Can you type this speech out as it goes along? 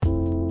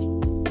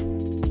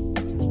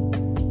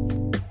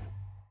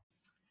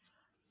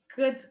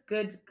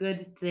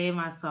Good day,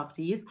 my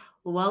softies.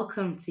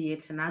 Welcome to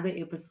yet another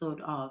episode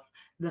of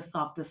The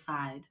Softer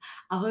Side.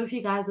 I hope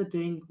you guys are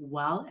doing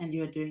well and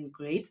you're doing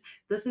great.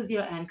 This is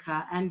your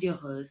anchor and your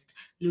host,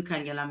 Luca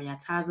Ngela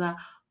Miataza,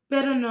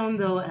 better known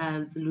though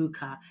as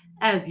Luca,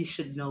 as you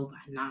should know by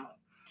now.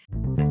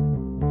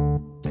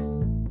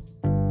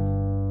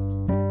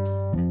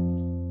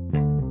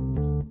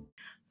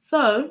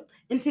 So,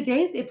 in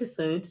today's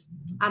episode,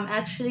 I'm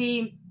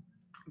actually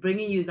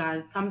bringing you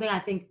guys something I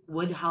think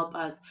would help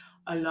us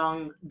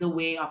along the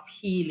way of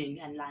healing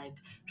and like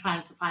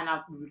trying to find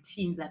out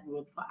routines that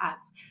work for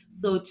us.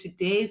 So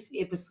today's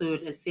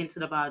episode is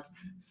centered about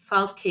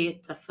self-care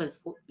differs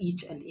for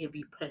each and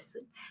every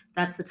person.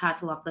 That's the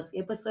title of this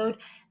episode.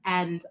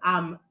 And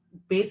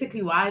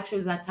basically why I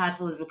chose that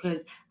title is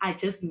because I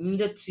just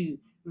needed to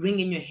ring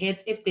in your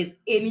heads if there's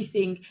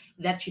anything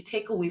that you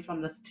take away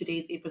from this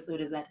today's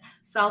episode is that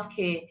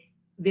self-care,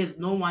 there's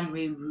no one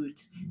way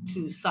route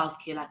to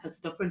self care. Like it's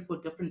different for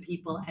different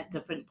people at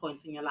different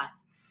points in your life.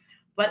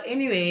 But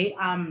anyway,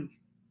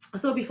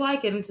 so before I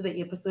get into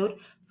the episode,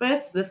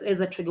 first this is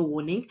a trigger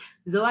warning.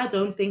 Though I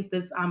don't think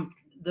this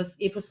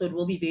episode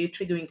will be very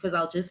triggering because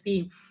I'll just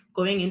be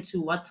going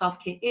into what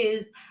self care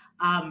is,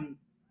 um,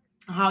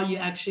 how you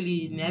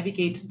actually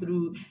navigate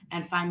through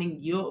and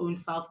finding your own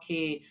self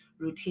care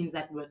routines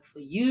that work for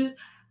you.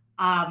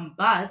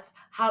 But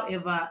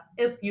however,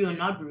 if you're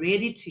not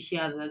ready to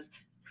hear this,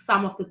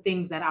 some of the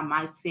things that I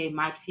might say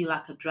might feel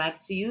like a drag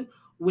to you,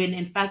 when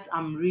in fact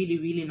I'm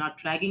really not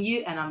dragging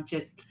you and I'm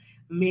just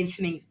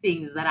mentioning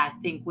things that I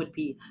think would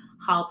be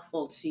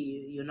helpful to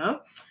you.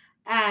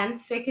 And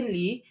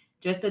secondly,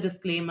 just a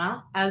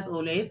disclaimer, as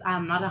always, I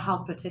am not a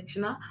health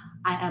practitioner.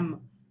 I am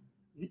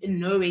in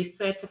no way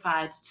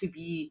certified to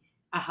be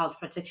a health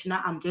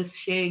practitioner. I'm just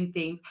sharing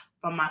things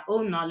from my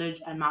own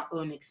knowledge and my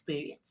own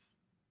experience.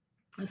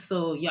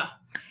 So yeah,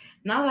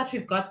 now that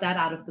we've got that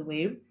out of the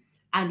way,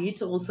 I need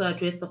to also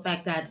address the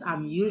fact that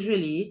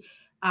usually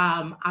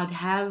I'd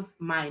have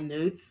my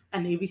notes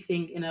and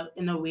everything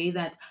in a way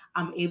that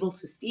I'm able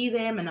to see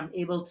them and I'm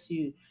able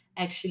to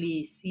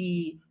actually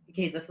see,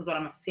 okay, this is what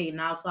I'm gonna say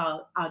now.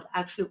 So I'd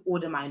actually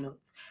order my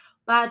notes.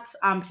 But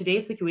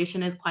today's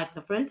situation is quite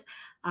different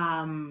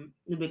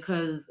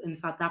because in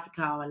South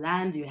Africa, our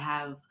land, you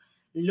have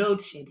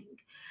load shedding.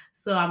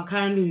 So I'm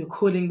currently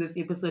recording this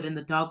episode in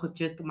the dark with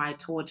just my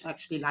torch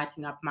actually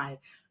lighting up my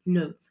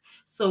notes.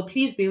 So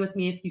please bear with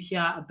me if you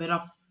hear a bit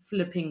of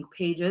flipping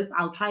pages.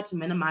 I'll try to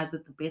minimize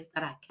it the best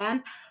that I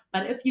can.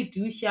 But if you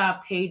do hear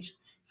a page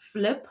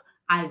flip,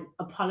 I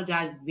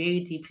apologize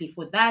very deeply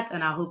for that.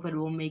 And I hope it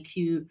will make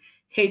you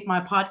hate my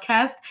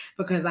podcast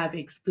because I've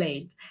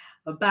explained.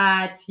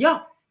 But yeah,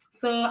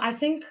 so I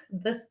think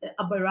this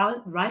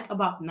about right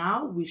about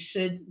now, we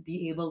should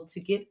be able to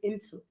get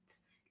into it.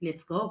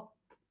 Let's go.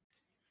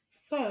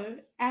 So,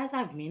 as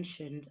I've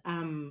mentioned,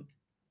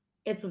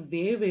 it's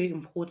very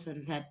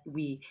important that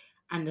we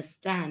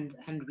understand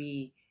and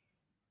we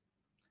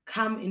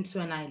come into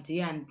an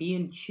idea and be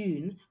in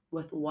tune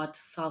with what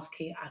self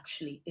care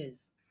actually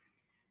is.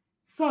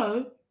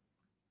 So,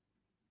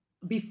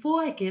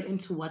 before I get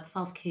into what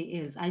self care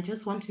is, I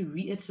just want to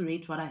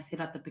reiterate what I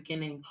said at the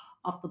beginning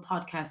of the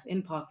podcast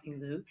in passing,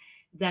 though,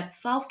 that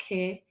self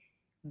care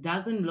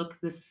doesn't look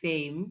the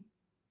same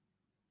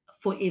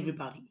for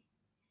everybody.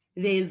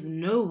 There's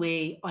no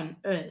way on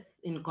earth,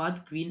 in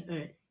God's green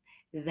earth,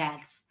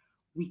 that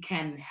we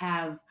can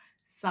have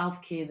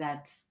self care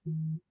that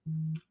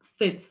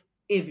fits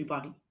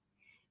everybody.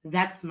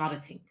 That's not a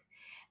thing.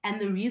 And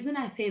the reason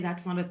I say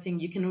that's not a thing,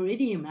 you can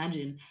already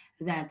imagine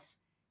that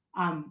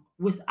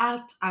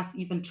without us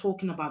even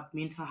talking about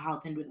mental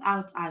health and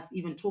without us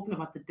even talking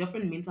about the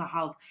different mental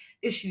health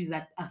issues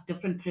that a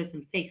different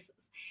person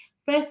faces,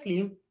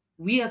 firstly,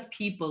 we as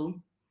people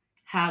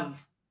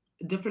have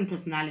different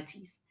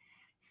personalities.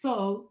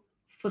 So,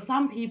 for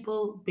some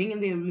people, being in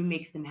their room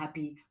makes them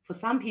happy. For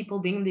some people,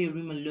 being in their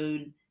room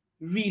alone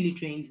really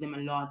drains them a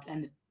lot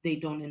and they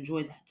don't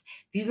enjoy that.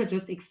 These are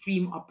just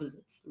extreme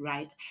opposites,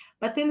 right?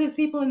 But then there's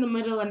people in the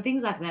middle and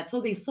things like that.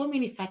 So there's so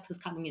many factors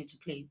coming into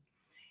play.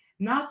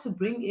 Now to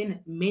bring in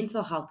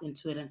mental health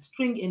into it and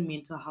string in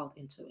mental health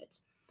into it.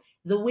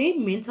 The way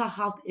mental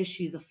health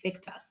issues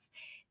affect us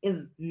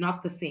is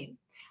not the same.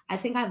 I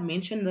think I've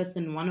mentioned this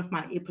in one of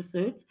my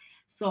episodes.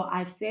 So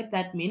I've said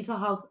that mental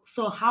health,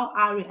 so how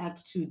I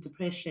react to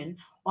depression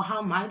or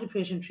how my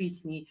depression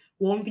treats me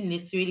won't be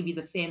necessarily be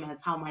the same as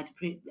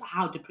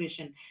how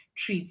depression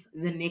treats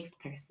the next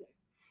person.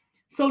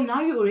 So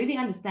now you already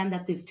understand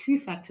that there's two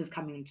factors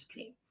coming into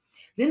play.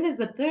 Then there's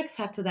the third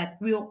factor that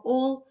we are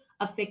all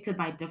affected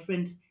by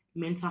different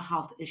mental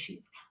health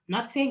issues.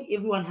 Not saying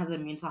everyone has a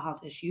mental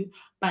health issue,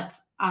 but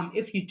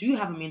if you do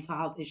have a mental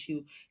health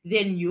issue,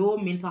 then your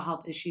mental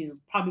health issue is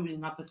probably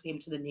not the same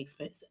to the next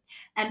person.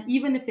 And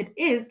even if it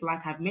is,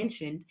 like I've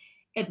mentioned,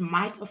 it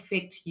might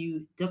affect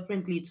you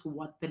differently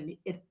to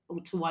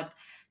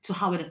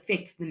how it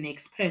affects the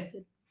next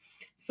person.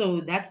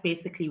 So that's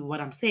basically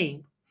what I'm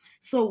saying.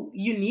 So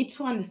you need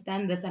to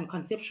understand this and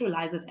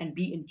conceptualize it and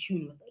be in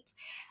tune with it.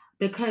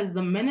 Because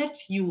the minute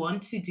you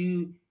want to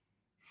do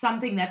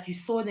something that you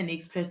saw the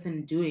next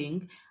person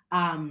doing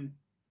um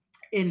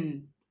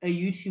in a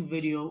YouTube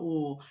video,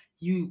 or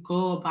you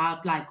go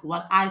about like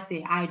what I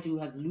say I do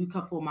as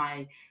Luca for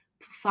my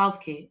self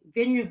care,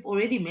 then you've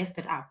already messed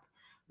it up,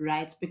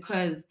 right?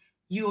 Because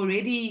you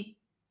already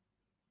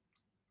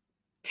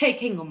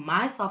taking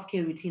my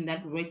self-care routine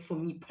that works for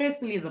me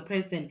personally as a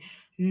person,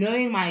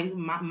 knowing my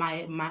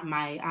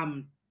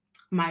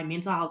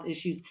mental health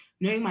issues,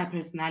 knowing my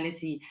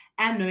personality,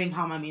 and knowing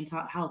how my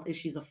mental health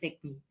issues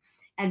affect me.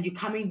 And you're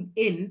coming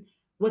in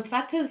with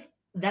factors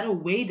that are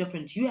way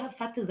different. You have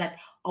factors that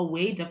are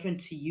way different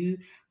to you.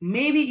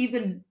 Maybe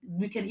even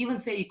we can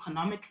even say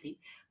economically,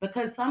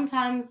 because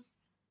sometimes,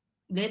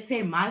 let's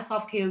say my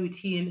self-care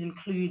routine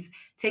includes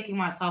taking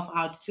myself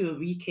out to a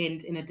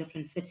weekend in a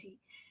different city,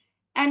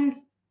 and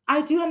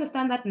I do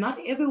understand that not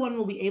everyone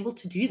will be able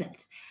to do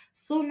that.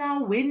 So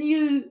now when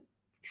you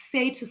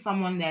say to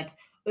someone that,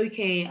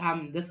 okay,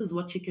 this is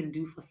what you can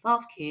do for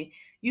self-care,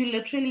 you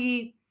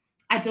literally,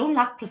 I don't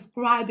like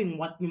prescribing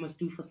what you must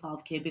do for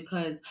self-care,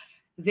 because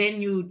then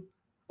you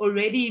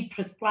already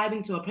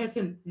prescribing to a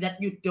person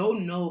that you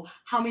don't know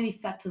how many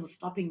factors are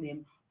stopping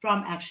them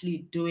from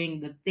actually doing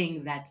the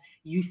thing that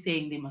you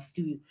saying they must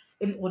do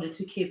in order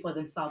to care for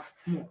themselves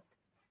more,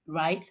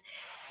 right?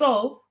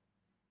 So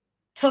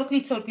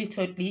totally, totally,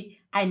 totally.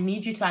 I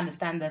need you to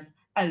understand this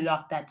a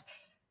lot, that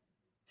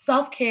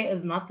self care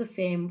is not the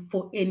same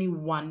for any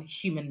one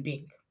human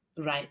being,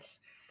 right?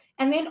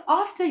 And then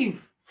after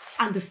you've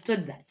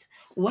understood that,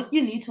 what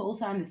you need to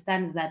also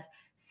understand is that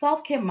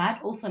self care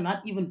might also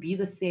not even be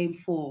the same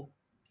for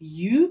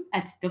you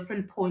at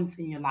different points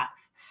in your life.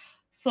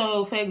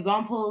 So, for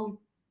example,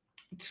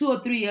 2 or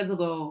 3 years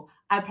ago,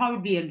 I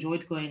probably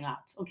enjoyed going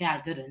out. Okay, I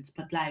didn't,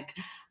 but like,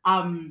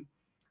 um,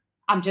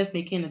 I'm just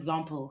making an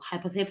example,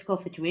 hypothetical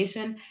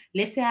situation.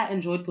 Let's say I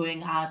enjoyed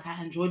going out,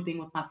 I enjoyed being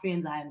with my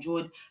friends, I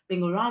enjoyed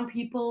being around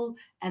people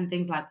and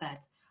things like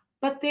that.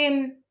 But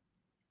then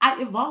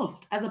I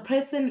evolved. As a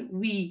person,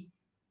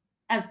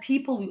 as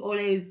people, we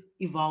always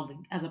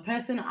evolving. As a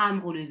person,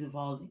 I'm always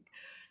evolving.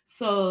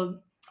 So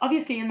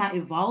obviously in my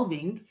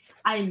evolving,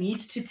 I need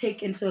to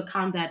take into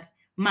account that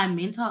my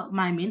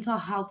mental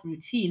health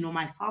routine, or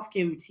my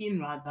self-care routine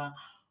rather,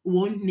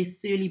 won't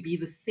necessarily be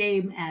the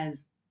same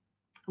as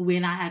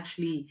when I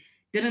actually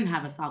didn't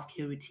have a self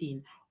care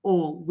routine,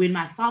 or when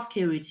my self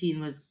care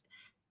routine was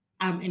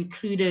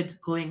included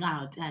going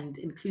out and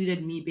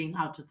included me being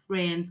out with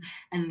friends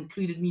and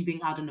included me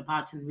being out and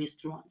about in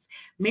restaurants.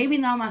 Maybe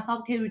now my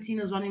self care routine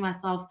is running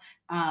myself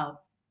uh,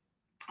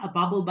 a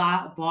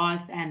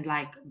bath and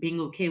like being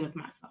okay with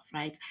myself,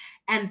 right?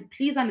 And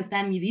please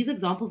understand me, these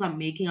examples I'm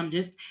making, I'm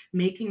just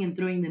making and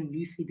throwing them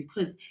loosely,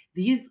 because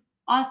these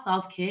are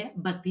self care,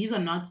 but these are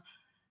not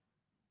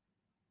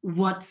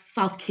what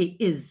self care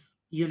is.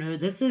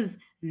 This is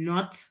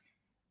not,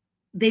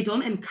 they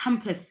don't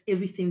encompass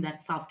everything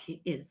that self care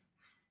is,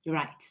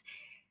 right?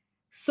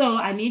 So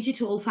I need you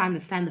to also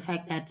understand the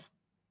fact that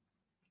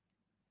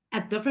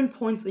at different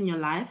points in your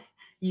life,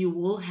 you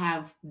will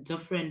have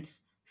different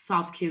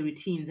self care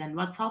routines. And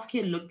what self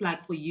care looked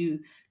like for you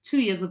 2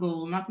 years ago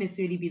will not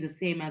necessarily be the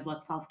same as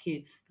what self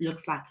care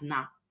looks like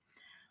now.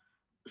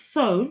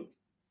 So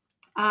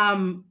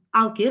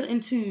I'll get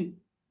into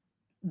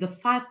the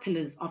 5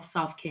 pillars of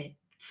self-care,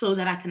 so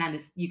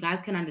that you guys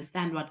can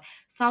understand what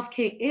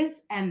self-care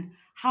is and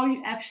how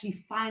you actually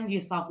find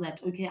yourself that,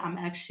 okay, I'm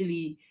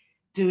actually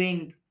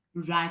doing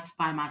right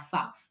by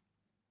myself.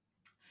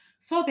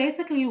 So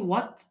basically,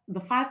 what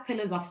the 5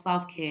 pillars of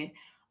self-care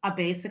are: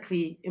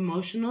 basically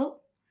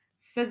emotional,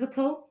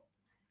 physical,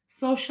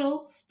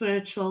 social,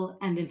 spiritual,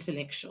 and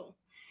intellectual.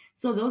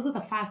 So those are the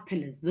 5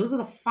 pillars. Those are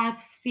the 5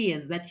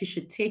 spheres that you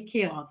should take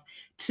care of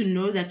to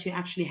know that you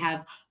actually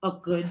have a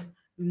good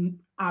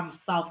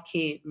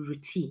self-care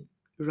routine,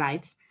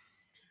 right?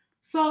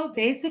 So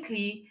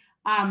basically,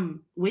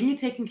 when you're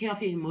taking care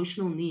of your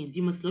emotional needs,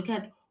 you must look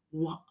at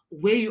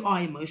where you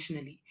are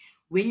emotionally.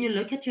 When you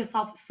look at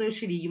yourself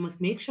socially, you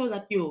must make sure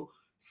that your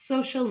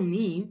social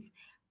needs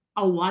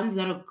are ones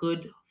that are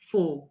good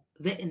for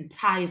the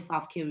entire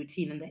self-care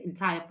routine and the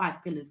entire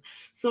 5 pillars.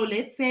 So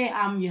let's say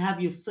you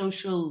have your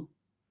social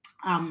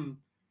um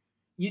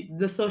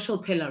the social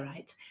pillar,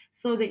 right?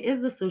 So there is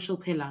the social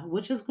pillar,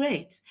 which is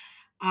great.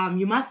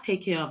 You must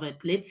take care of it.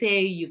 Let's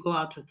say you go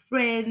out with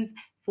friends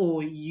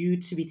for you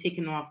to be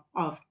taken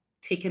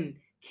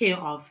care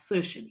of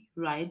socially,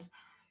 right?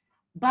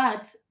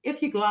 But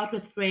if you go out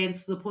with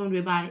friends to the point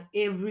whereby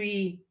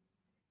every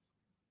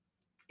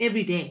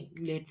day,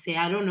 let's say,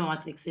 I don't know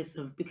what's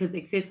excessive, because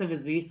excessive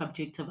is very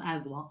subjective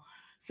as well.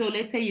 So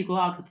let's say you go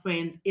out with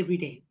friends every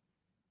day.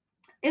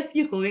 If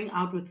you're going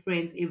out with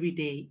friends every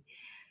day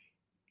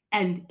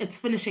and it's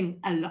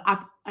finishing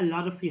up a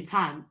lot of your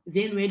time,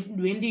 then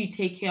when do you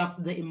take care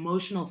of the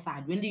emotional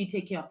side? When do you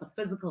take care of the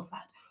physical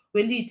side?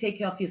 When do you take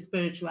care of your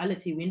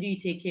spirituality? When do you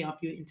take care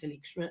of your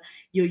intellectual,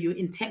 your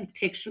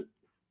intellectual?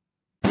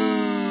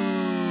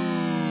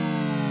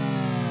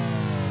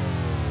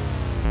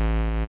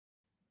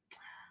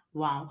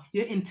 Wow,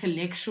 your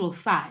intellectual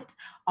side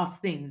of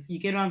things. You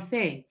get what I'm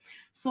saying?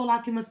 So,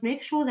 like, you must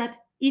make sure that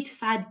each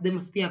side there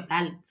must be a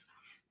balance.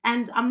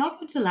 And I'm not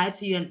going to lie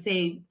to you and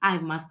say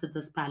I've mastered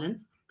this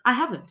balance. I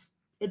haven't.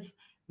 It's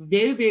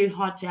very, very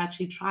hard to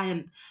actually try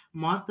and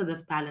master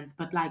this balance,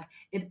 but like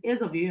it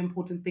is a very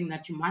important thing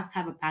that you must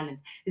have a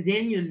balance.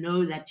 Then you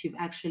know that you're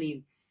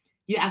actually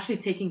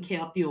taking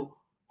care of your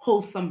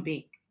wholesome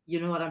being. You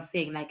know what I'm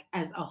saying? Like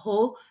as a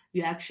whole,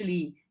 you're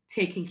actually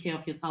taking care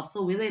of yourself.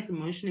 So whether it's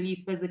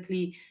emotionally,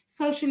 physically,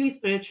 socially,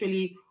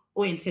 spiritually,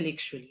 or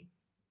intellectually,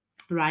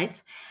 right?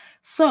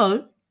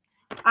 So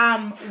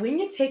when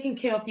you're taking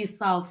care of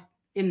yourself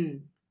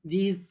in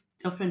these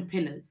different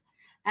pillars,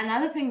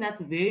 another thing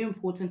that's very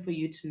important for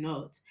you to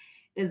note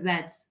is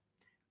that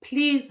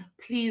please,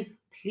 please,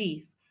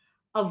 please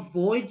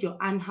avoid your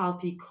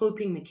unhealthy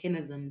coping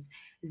mechanisms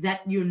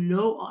that you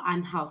know are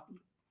unhealthy.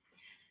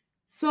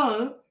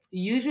 So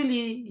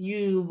usually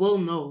you will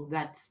know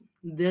that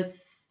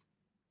this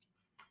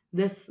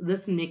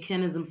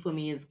mechanism for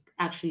me is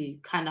actually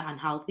kind of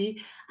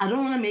unhealthy. I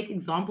don't want to make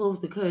examples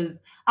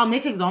because I'll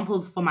make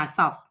examples for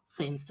myself,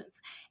 for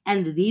instance.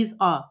 And these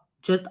are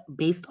just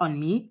based on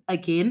me.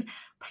 Again,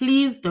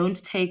 please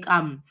don't take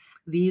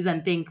these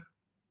and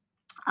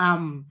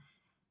um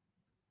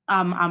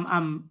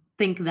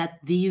think that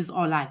these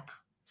are like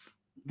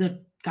the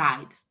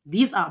guide.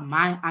 These are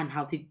my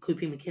unhealthy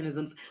coping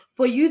mechanisms.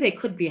 For you, they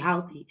could be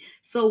healthy.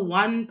 So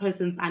one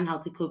person's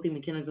unhealthy coping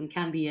mechanism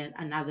can be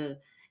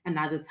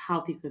another's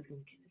healthy coping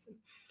mechanism.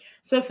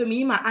 So for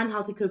me, my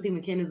unhealthy coping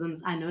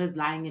mechanisms I know is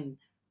lying in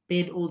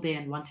bed all day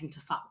and wanting to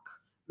sulk,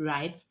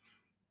 right?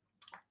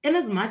 In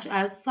as much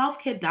as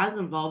self-care does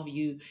involve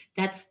you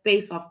that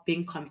space of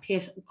being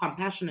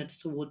compassionate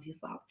towards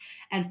yourself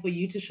and for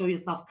you to show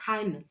yourself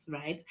kindness,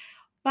 right?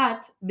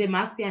 But there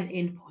must be an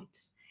end point.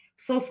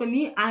 So for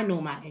me, I know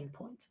my end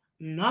point.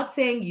 Not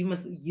saying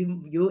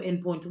your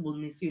end point will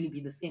necessarily be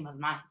the same as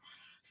mine.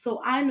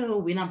 So I know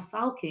when I'm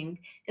sulking,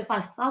 if I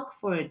sulk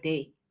for a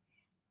day,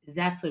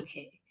 that's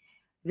okay.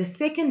 The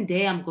second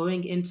day I'm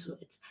going into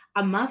it,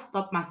 I must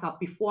stop myself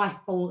before I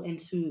fall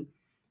into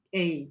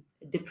a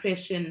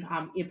depression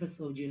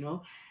episode, you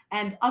know.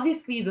 And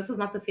obviously, this is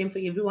not the same for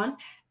everyone.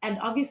 And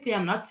obviously,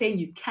 I'm not saying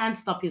you can't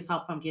stop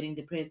yourself from getting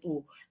depressed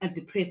or a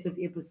depressive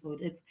episode.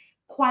 It's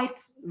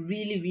quite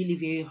really, really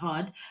very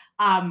hard.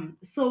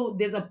 So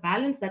there's a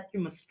balance that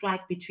you must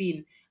strike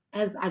between,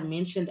 as I've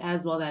mentioned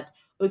as well, that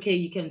okay,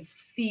 you can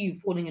see you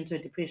falling into a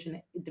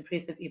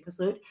depressive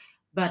episode,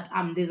 but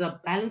there's a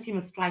balance you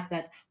must strike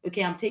that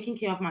okay, I'm taking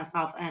care of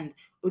myself, and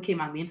okay,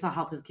 my mental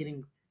health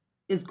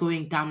is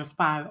going down a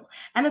spiral.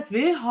 And it's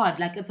very hard.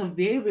 Like it's a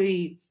very,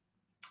 very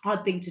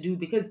hard thing to do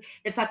because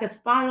it's like a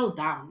spiral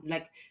down.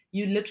 Like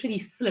you literally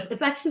slip.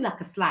 It's actually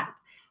like a slide.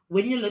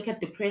 When you look at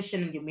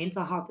depression and your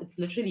mental health, it's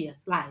literally a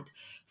slide.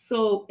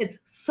 So it's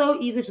so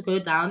easy to go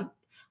down.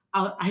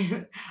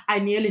 I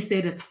nearly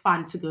said it's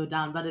fun to go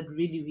down, but it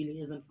really,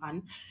 really isn't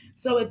fun.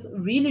 So it's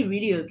really,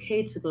 really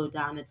okay to go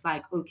down. It's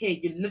like, okay,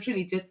 you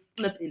literally just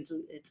slip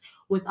into it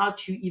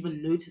without you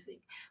even noticing.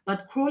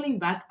 But crawling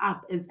back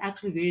up is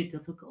actually very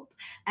difficult.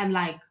 And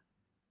like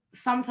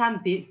sometimes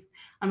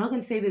I'm not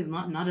going to say there's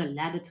not a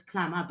ladder to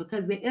climb up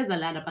because there is a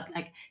ladder, but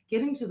like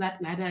getting to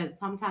that ladder is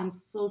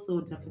sometimes so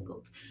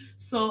difficult.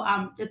 So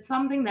it's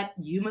something that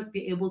you must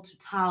be able to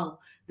tell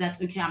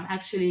that okay, I'm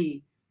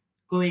actually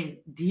going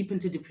deep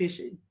into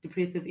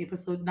depressive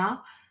episode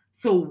now.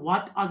 So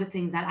what are the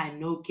things that I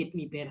know get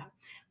me better?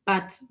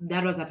 But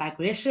that was a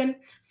digression.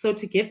 So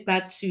to get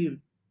back to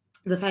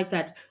the fact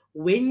that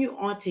when you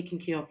are taking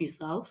care of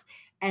yourself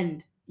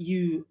and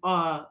you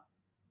are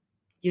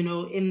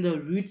in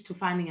the route to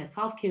finding a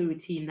self-care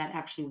routine that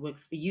actually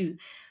works for you,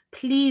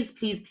 please,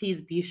 please,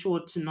 please be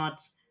sure to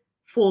not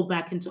fall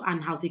back into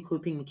unhealthy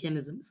coping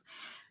mechanisms.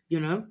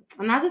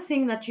 Another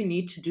thing that you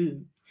need to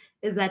do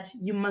is that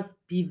you must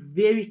be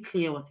very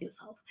clear with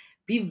yourself,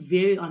 be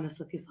very honest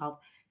with yourself.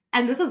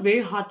 And this is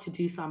very hard to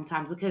do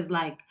sometimes because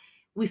like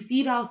we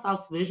feed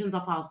ourselves versions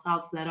of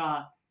ourselves that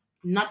are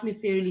not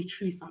necessarily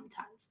true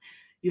sometimes.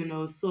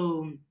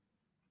 So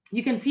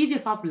you can feed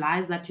yourself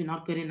lies that you're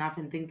not good enough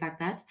and things like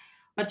that.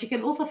 But you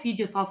can also feed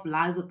yourself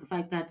lies with the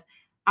fact that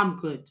I'm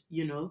good,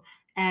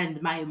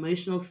 and my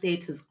emotional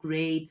state is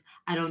great.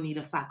 I don't need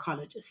a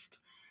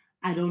psychologist.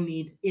 I don't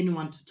need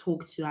anyone to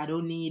talk to. I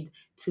don't need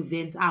to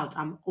vent out.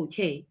 I'm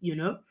okay.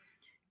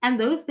 And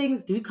those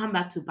things do come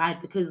back to bite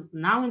because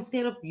now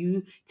instead of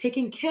you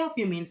taking care of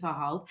your mental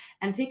health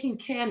and taking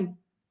care and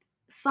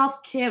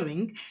self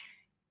caring,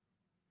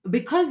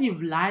 because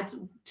you've lied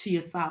to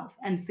yourself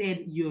and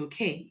said you're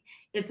okay,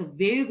 it's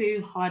very,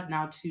 very hard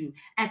now to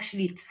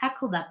actually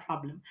tackle that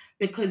problem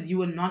because you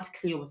were not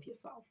clear with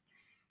yourself.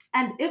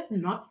 And if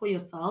not for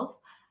yourself,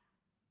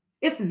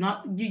 if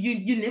not,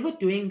 you're never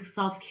doing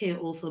self-care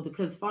also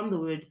because from the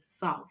word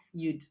self,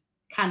 you'd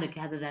kind of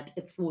gather that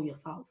it's for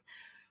yourself.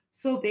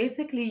 So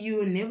basically,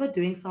 you're never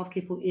doing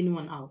self-care for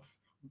anyone else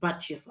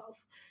but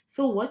yourself.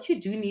 So what you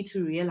do need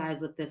to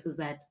realize with this is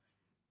that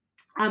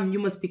you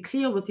must be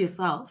clear with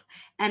yourself,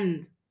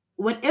 and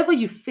whatever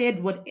you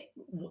fed,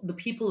 the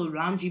people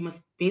around you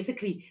must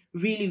basically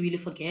really, really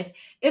forget.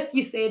 If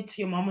you said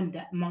to your mom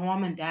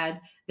and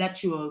dad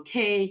that you're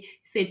okay,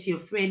 say to your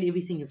friend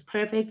everything is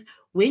perfect,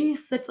 when you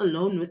sit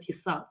alone with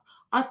yourself,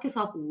 ask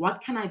yourself,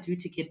 what can I do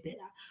to get better?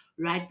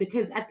 Right?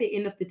 Because at the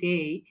end of the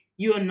day,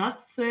 you are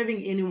not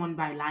serving anyone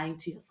by lying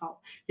to yourself.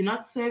 You're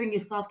not serving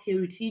your self care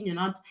routine. You're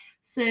not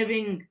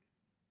serving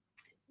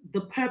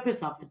the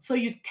purpose of it. So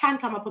you can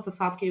come up with a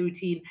self-care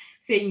routine,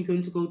 saying you're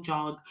going to go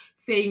jog,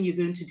 saying you're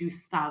going to do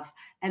stuff,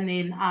 and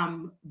then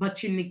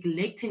but you're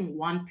neglecting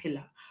one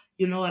pillar.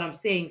 You know what I'm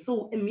saying?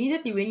 So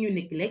immediately when you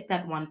neglect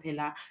that one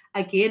pillar,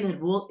 again it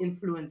will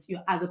influence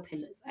your other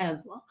pillars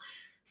as well.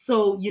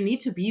 So you need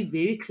to be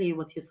very clear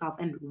with yourself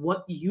and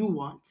what you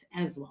want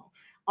as well.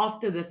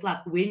 After this,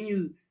 like when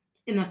you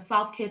in a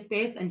self-care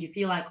space and you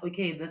feel like,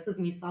 okay, this is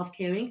me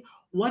self-caring,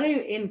 what are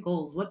your end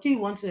goals? What do you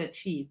want to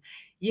achieve?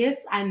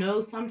 Yes, I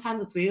know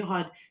sometimes it's very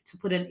hard to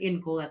put an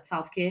end goal at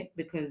self care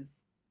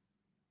because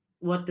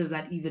what does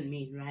that even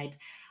mean, right?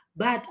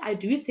 But I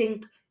do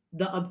think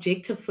the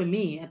objective for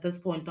me at this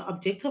point, the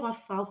objective of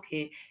self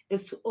care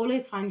is to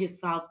always find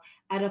yourself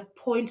at a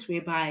point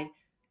whereby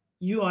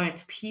you are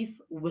at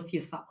peace with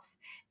yourself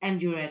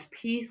and you're at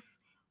peace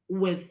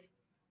with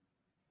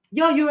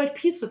yeah, you're at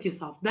peace with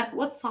yourself. That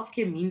what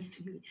self-care means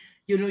to me.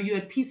 You know, you're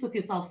at peace with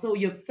yourself. So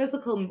your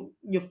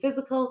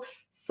physical,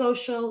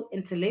 social,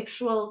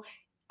 intellectual,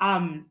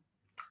 um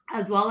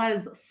as well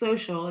as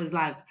social is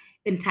like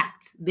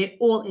intact. They're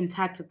all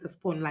intact at this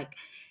point. Like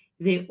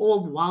they're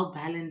all well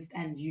balanced,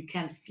 and you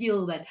can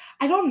feel that.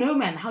 I don't know,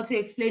 man, how to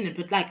explain it,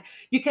 but like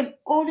you can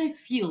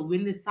always feel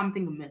when there's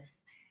something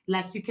amiss.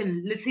 Like you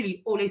can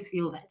literally always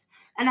feel that.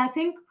 And I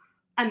think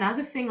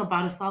another thing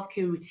about a self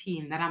care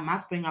routine that I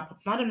must bring up,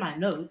 it's not in my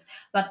notes,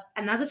 but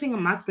another thing I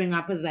must bring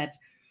up is that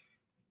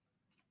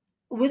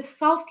with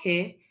self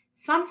care,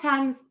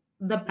 sometimes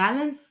the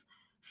balance.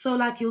 So,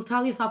 like, you'll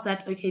tell yourself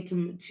that okay,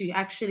 to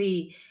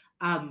actually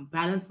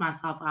balance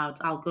myself out,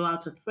 I'll go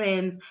out with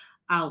friends,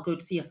 I'll go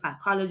to see a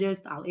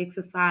psychologist, I'll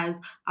exercise,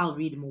 I'll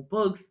read more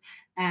books,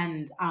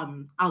 and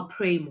I'll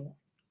pray more.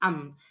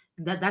 Um,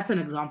 that's an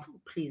example,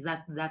 please.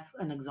 That's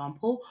an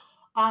example.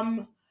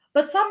 Um,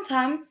 but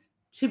sometimes,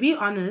 to be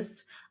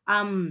honest,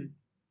 um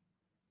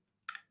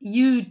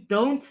you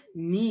don't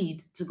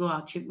need to go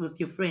out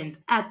with your friends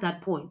at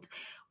that point,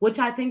 which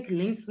I think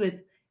links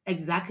with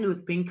exactly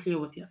with being clear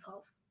with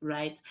yourself,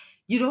 right?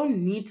 You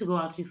don't need to go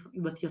out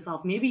with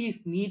yourself. Maybe you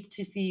need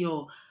to see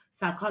your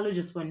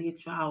psychologist for an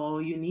extra hour,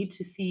 or you need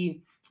to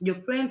see your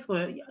friends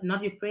for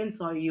not your friends,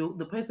 sorry, you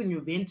the person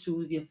you vent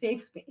to is your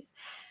safe space.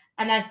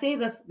 And I say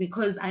this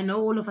because I know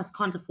all of us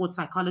can't afford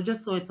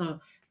psychologists, so it's a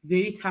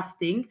very tough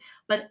thing.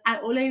 But I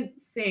always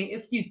say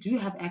if you do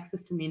have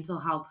access to mental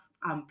health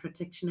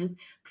protectioners,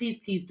 please,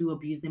 please do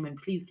abuse them,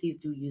 and please, please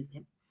do use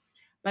them.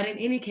 But in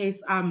any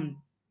case,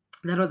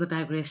 that was a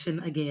digression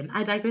again.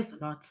 I digress a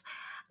lot.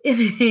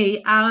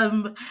 Anyway,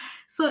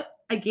 so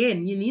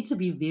again, you need to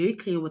be very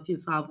clear with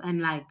yourself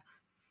and like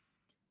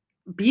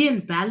be in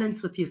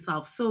balance with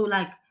yourself. So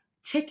like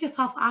check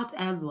yourself out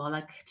as well.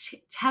 Like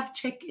have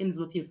check-ins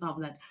with yourself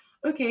that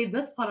okay,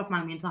 this part of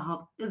my mental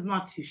health is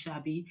not too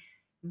shabby.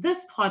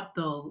 This part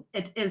though,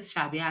 it is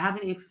shabby. I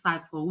haven't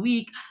exercised for a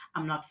week.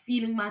 I'm not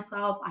feeling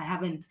myself. I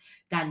haven't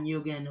done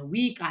yoga in a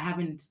week. I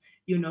haven't,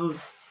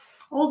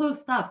 all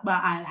those stuff, but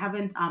I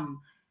haven't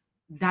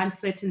done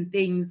certain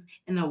things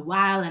in a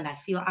while, and I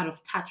feel out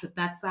of touch with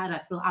that side. I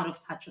feel out of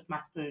touch with my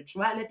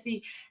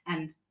spirituality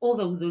and all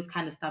those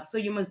kind of stuff. So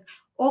you must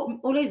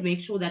always make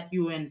sure that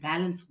you're in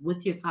balance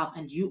with yourself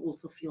and you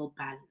also feel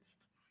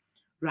balanced.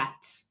 Right.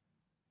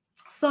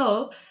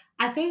 So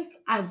I think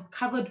I've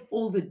covered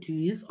all the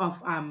do's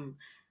of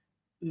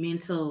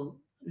mental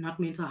not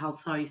mental health,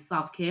 sorry,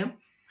 self-care.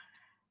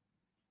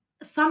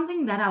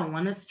 Something that I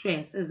want to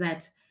stress is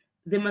that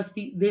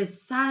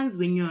there's signs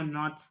when you're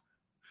not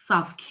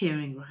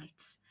self-caring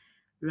right.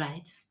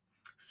 Right.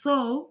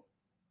 So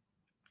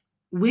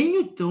when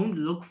you don't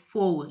look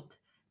forward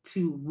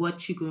to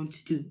what you're going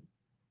to do,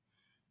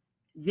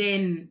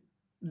 then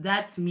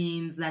that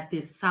means that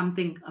there's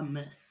something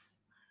amiss.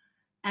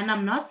 And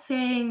I'm not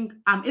saying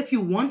if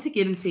you want to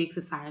get into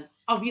exercise,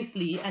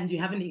 obviously, and you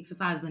haven't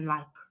exercised in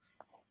like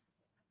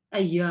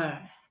a year,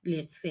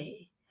 let's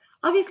say.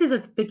 Obviously, the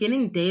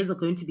beginning days are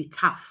going to be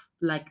tough.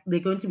 Like they're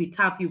going to be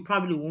tough. You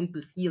probably won't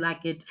feel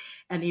like it,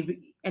 and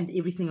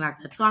everything like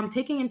that. So I'm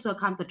taking into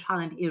account the trial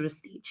and error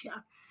stage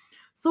here.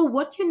 So,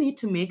 what you need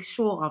to make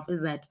sure of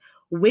is that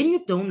when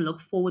you don't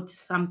look forward to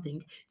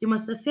something, you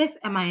must assess,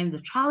 am I in the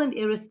trial and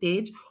error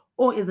stage,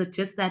 or is it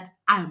just that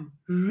I'm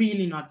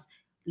really not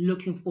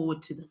looking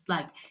forward to this?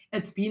 Like,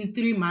 it's been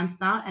 3 months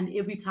now, and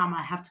every time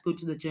I have to go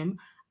to the gym,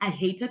 I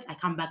hate it. I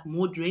come back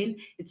more drained.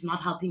 It's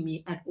not helping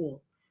me at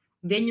all.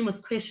 Then you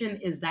must question,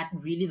 is that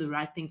really the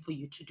right thing for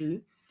you to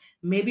do?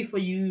 Maybe for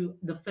you,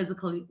 the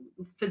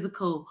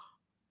physical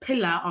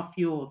pillar of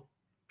your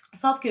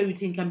self-care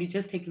routine can be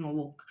just taking a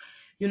walk.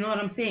 You know what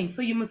I'm saying?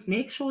 So you must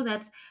make sure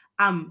that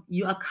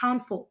you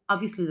account for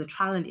obviously the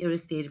trial and error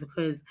stage,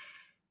 because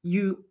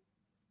you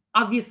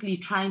obviously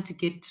trying to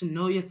get to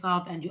know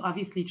yourself, and you're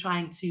obviously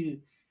trying to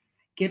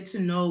get to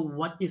know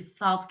what your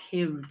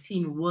self-care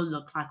routine will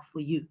look like for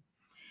you.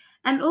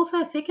 And also,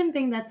 a second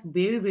thing that's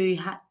very,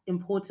 very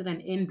important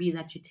and NB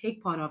that you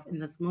take part of in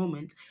this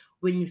moment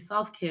when you're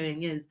self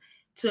caring is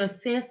to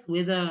assess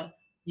whether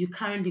you're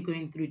currently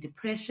going through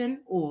depression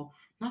or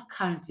not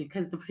currently,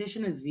 because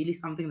depression is really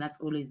something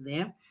that's always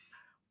there.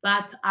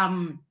 But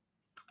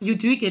you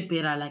do get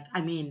better. Like,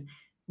 I mean,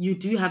 you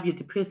do have your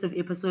depressive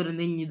episode, and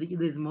then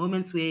there's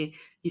moments where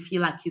you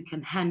feel like you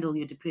can handle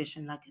your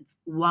depression, like it's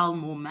well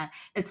more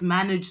it's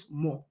managed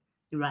more,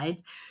 right?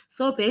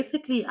 So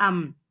basically,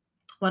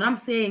 what I'm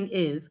saying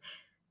is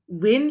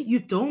when you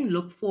don't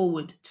look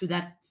forward to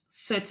that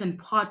certain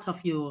part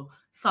of your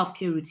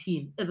self-care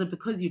routine, is it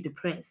because you're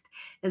depressed?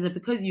 Is it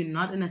because you're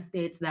not in a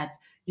state that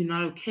you're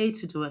not okay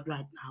to do it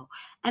right now?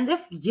 And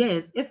if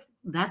yes, if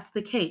that's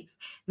the case,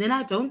 then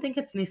I don't think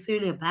it's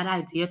necessarily a bad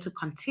idea to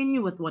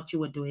continue with what you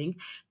were doing.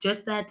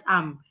 Just that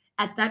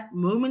at that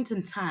moment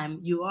in time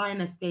you are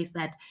in a space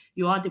that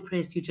you are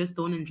depressed, you just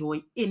don't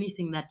enjoy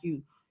anything that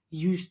you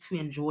used to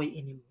enjoy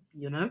anymore,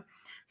 you know?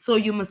 So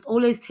you must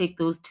always take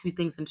those two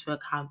things into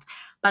account.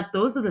 But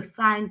those are the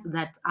signs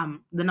that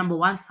the number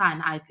one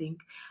sign I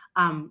think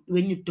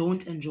when you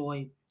don't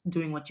enjoy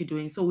doing what you're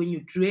doing. So when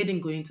you're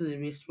dreading going to the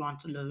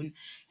restaurant alone,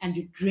 and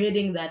you're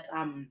dreading that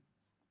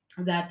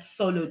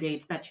solo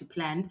date that you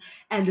planned,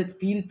 and it's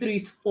been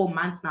 3 to 4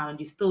 months now and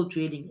you're still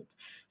dreading it.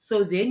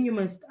 So then you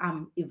must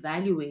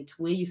evaluate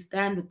where you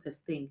stand with this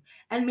thing,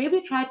 and maybe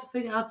try to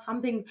figure out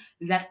something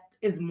that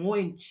is more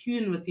in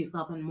tune with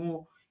yourself and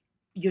more,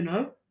 you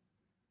know,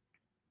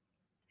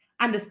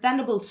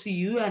 understandable to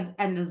you,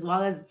 and as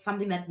well as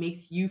something that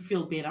makes you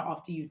feel better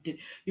after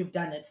you've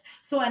done it.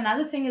 So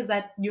another thing is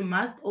that you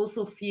must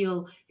also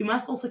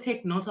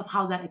take note of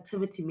how that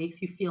activity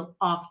makes you feel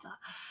after.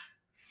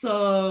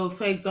 So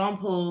for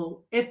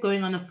example, if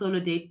going on a solo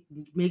date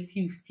makes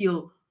you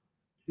feel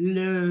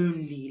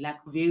lonely, like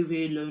very,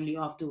 very lonely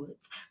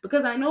afterwards.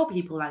 Because I know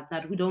people like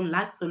that who don't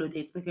like solo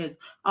dates because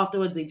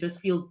afterwards they just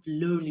feel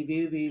lonely,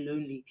 very, very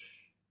lonely.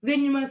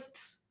 Then you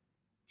must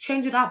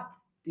change it up.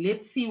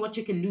 Let's see what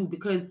you can do,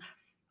 because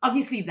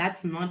obviously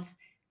that's not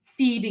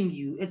feeding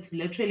you. It's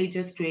literally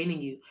just draining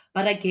you.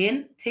 But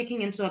again,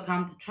 taking into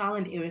account the trial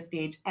and error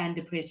stage and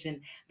depression,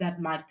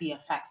 that might be a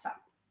factor.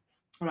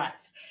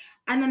 Right.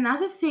 And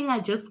another thing I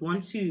just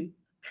want to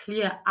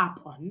clear up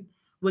on,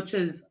 which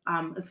is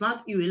it's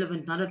not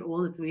irrelevant, not at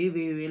all, it's very,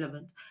 very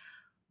relevant.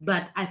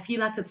 But I feel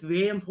like it's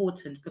very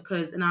important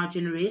because in our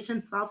generation,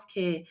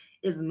 self-care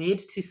is made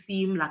to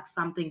seem like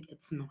something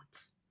it's not.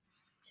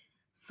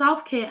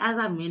 Self care, as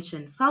I've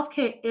mentioned, self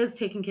care is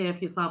taking care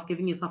of yourself,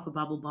 giving yourself a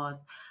bubble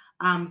bath.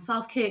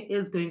 Self care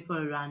is going for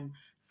a run.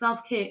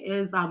 Self care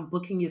is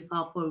booking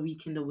yourself for a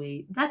weekend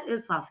away. That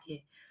is self care.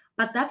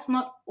 But that's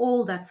not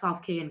all that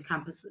self care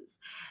encompasses.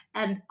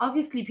 And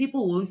obviously,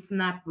 people won't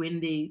snap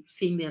when they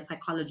seeing their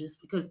psychologist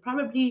because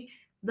probably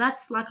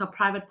that's like a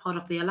private part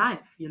of their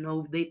life. You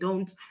know, they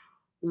don't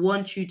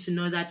want you to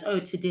know that, oh,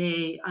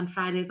 today on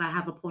Fridays I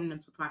have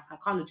appointments with my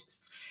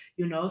psychologist,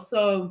 you know.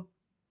 So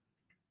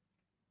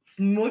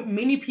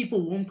many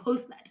people won't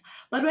post that.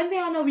 But when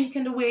they're on a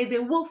weekend away, they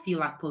will feel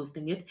like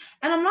posting it.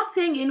 And I'm not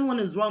saying anyone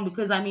is wrong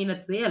because I mean,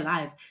 it's their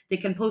life. They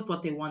can post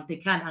what they want, they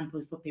can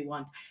unpost what they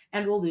want,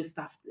 and all this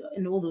stuff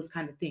and all those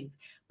kind of things.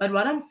 But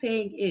what I'm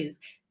saying is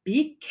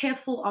be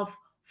careful of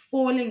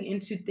falling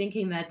into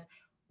thinking that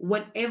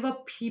whatever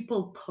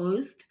people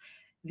post,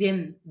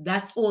 then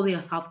that's all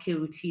their self-care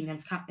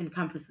routine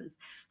encompasses.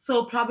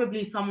 So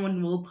probably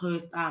someone will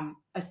post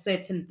a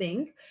certain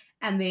thing,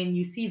 and then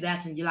you see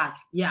that and you're like,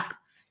 yeah,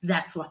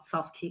 that's what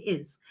self care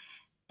is.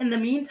 In the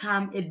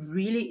meantime, it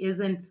really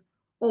isn't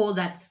all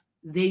that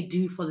they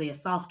do for their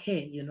self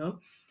care, you know?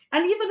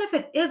 And even if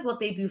it is what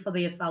they do for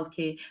their self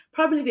care,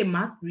 probably they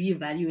must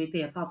reevaluate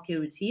their self care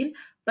routine.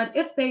 But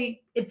if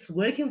it's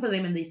working for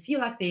them and they feel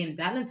like they're in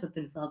balance with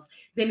themselves,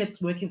 then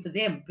it's working for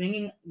them,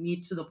 bringing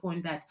me to the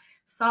point that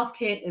self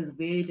care is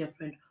very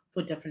different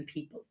for different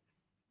people.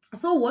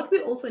 So, what we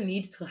also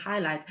need to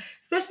highlight,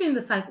 especially in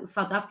the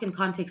South African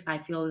context, I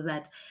feel, is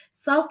that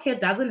self care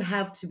doesn't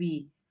have to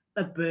be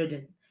a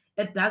burden.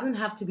 It doesn't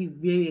have to be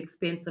very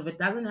expensive. It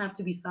doesn't have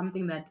to be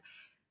something that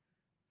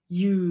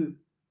you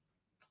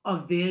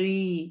are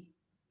very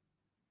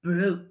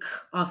broke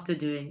after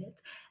doing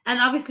it. And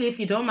obviously, if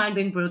you don't mind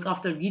being broke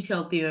after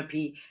retail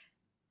therapy,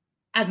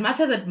 as much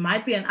as it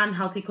might be an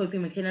unhealthy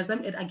coping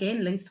mechanism, it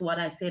again links to what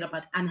I said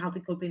about unhealthy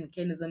coping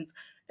mechanisms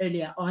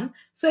earlier on.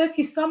 So if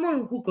you're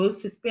someone who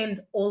goes to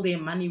spend all their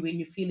money when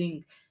you're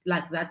feeling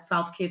like that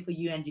self care for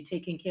you and you're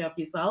taking care of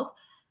yourself,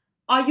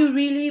 are you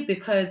really?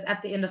 Because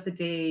at the end of the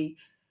day,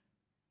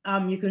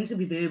 you're going to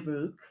be very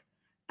broke.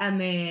 And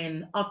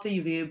then after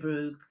you're very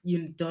broke,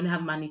 you don't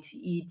have money to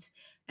eat.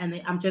 And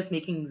then I'm just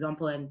making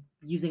example and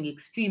using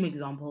extreme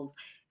examples.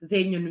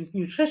 Then your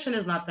nutrition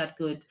is not that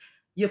good.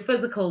 Your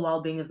physical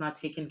well-being is not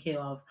taken care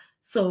of.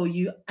 So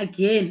you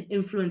again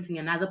influencing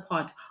another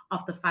part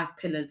of the 5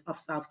 pillars of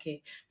self-care.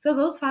 So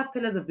those 5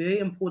 pillars are very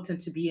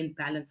important to be in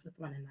balance with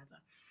one another.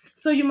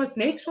 So you must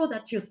make sure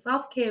that your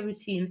self-care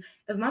routine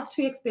is not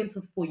too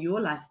expensive for your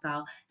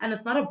lifestyle and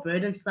it's not a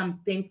burdensome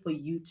thing for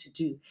you to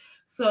do.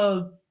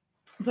 So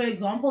for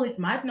example, it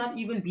might not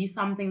even be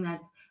something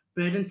that's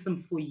burdensome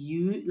for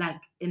you,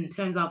 like in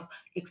terms of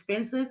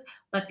expenses.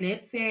 But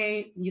let's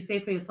say you say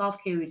for your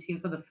self care routine,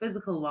 for the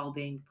physical well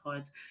being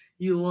part,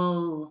 you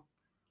will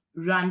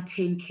run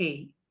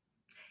 10K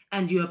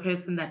and you're a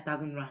person that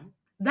doesn't run.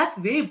 That's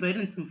very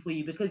burdensome for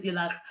you because you're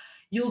like,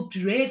 you'll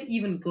dread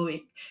even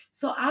going.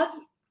 So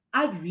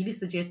I'd really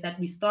suggest that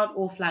we start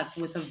off like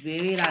with a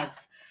very like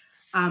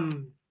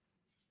um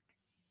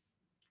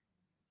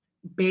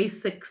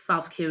basic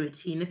self-care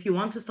routine. If you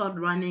want to start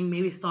running,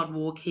 maybe start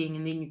walking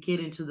and then you get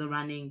into the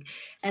running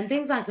and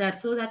things like that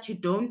so that you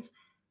don't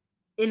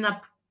end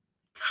up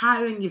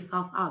tiring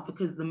yourself out,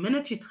 because the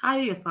minute you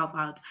tire yourself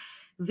out,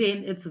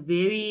 then it's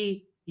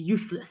very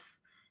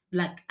useless.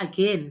 Like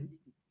again,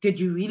 did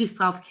you really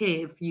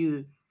self-care if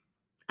you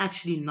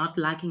actually not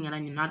liking it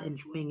and you're not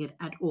enjoying it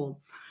at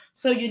all?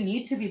 So you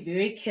need to be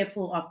very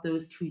careful of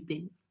those two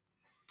things.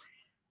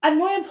 And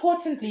more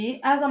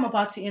importantly, as I'm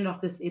about to end off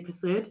this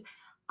episode,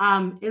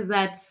 is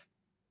that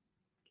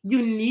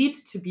you need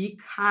to be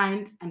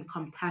kind and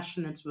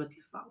compassionate with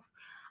yourself.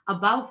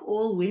 Above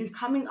all, when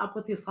coming up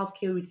with your self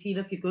care routine,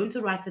 if you're going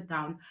to write it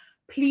down,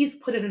 please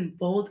put it in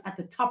bold at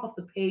the top of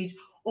the page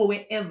or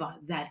wherever,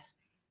 that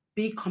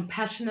be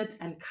compassionate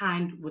and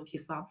kind with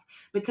yourself,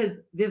 because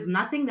there's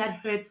nothing that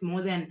hurts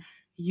more than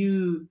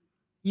you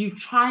you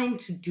trying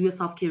to do a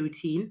self-care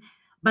routine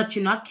but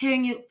you're not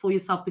caring it for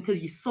yourself because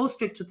you're so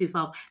strict with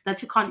yourself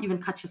that you can't even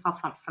cut yourself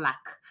some slack.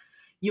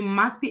 You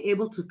must be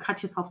able to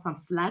cut yourself some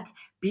slack.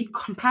 Be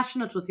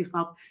compassionate with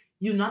yourself.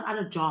 You're not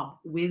at a job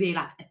where they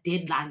like a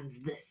deadline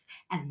is this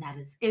and that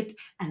is it.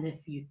 And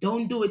if you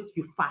don't do it,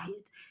 you're fired.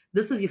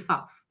 This is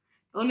yourself.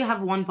 You only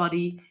have one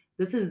body.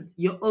 This is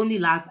your only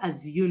life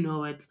as you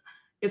know it.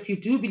 If you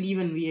do believe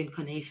in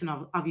reincarnation,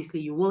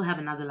 obviously you will have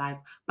another life,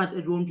 but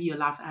it won't be your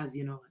life as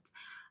you know it.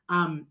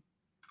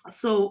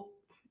 So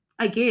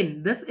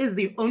again, this is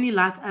the only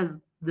life as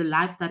the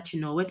life that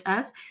you know it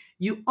as.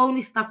 You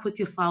only stuck with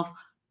yourself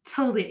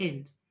till the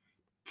end,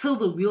 till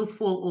the wheels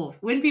fall off.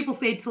 When people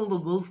say till the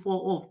wheels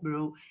fall off,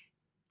 bro,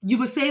 you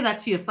would say that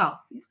to yourself.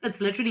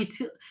 It's literally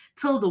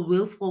till the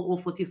wheels fall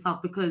off with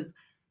yourself, because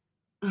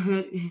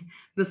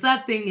the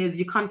sad thing is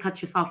you can't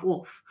cut yourself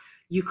off.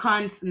 You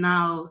can't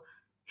now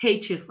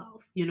hate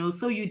yourself,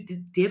 So you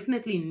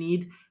definitely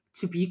need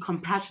to be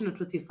compassionate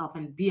with yourself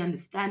and be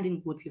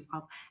understanding with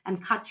yourself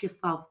and cut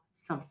yourself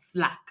some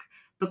slack.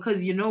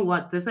 Because you know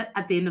what? This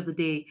at the end of the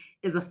day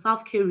is a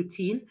self care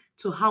routine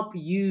to help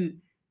you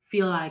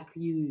feel like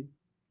you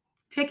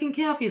taking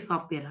care of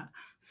yourself better.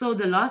 So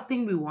the last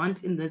thing we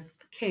want in this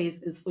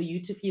case is for you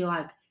to feel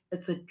like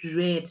it's a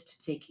dread to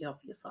take care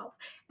of yourself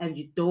and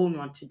you don't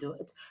want to do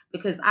it.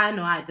 Because I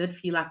know I did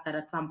feel like that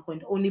at some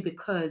point, only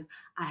because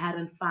I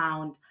hadn't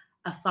found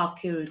a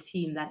self-care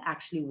routine that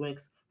actually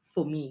works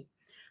for me.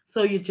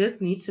 So you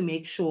just need to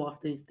make sure of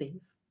those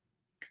things.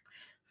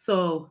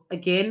 So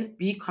again,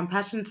 be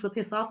compassionate with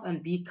yourself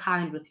and be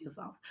kind with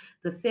yourself.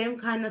 The same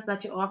kindness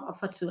that you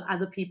offer to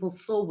other people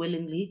so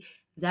willingly,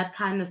 that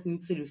kindness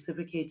needs to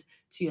reciprocate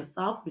to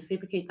yourself.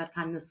 Reciprocate that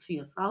kindness to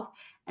yourself.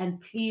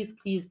 And please,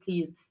 please,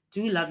 please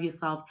do love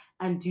yourself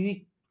and do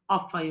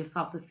offer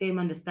yourself the same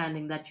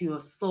understanding that you are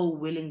so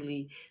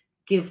willingly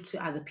give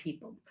to other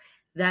people.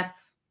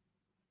 That's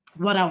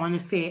what I want to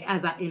say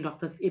as I end off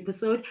this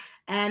episode.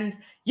 And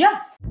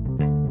yeah.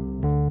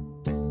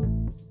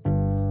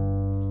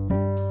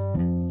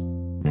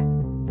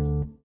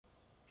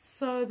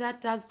 So that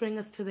does bring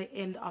us to the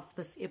end of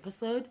this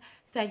episode.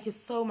 Thank you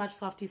so much,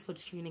 Softies, for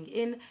tuning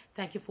in.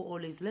 Thank you for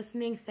always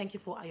listening. Thank you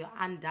for your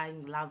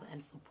undying love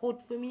and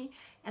support for me.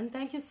 And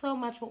thank you so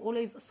much for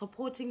always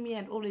supporting me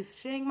and always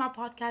sharing my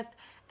podcast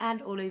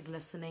and always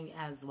listening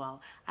as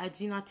well. I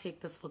do not take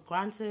this for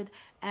granted.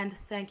 And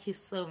thank you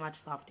so much,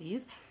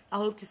 Softies. I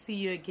hope to see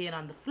you again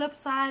on the flip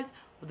side,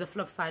 with the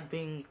flip side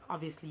being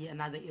obviously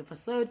another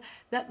episode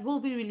that will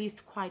be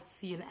released quite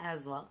soon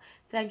as well.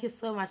 Thank you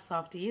so much,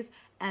 Softies,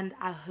 and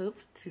I hope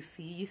to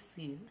see you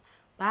soon.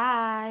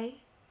 Bye.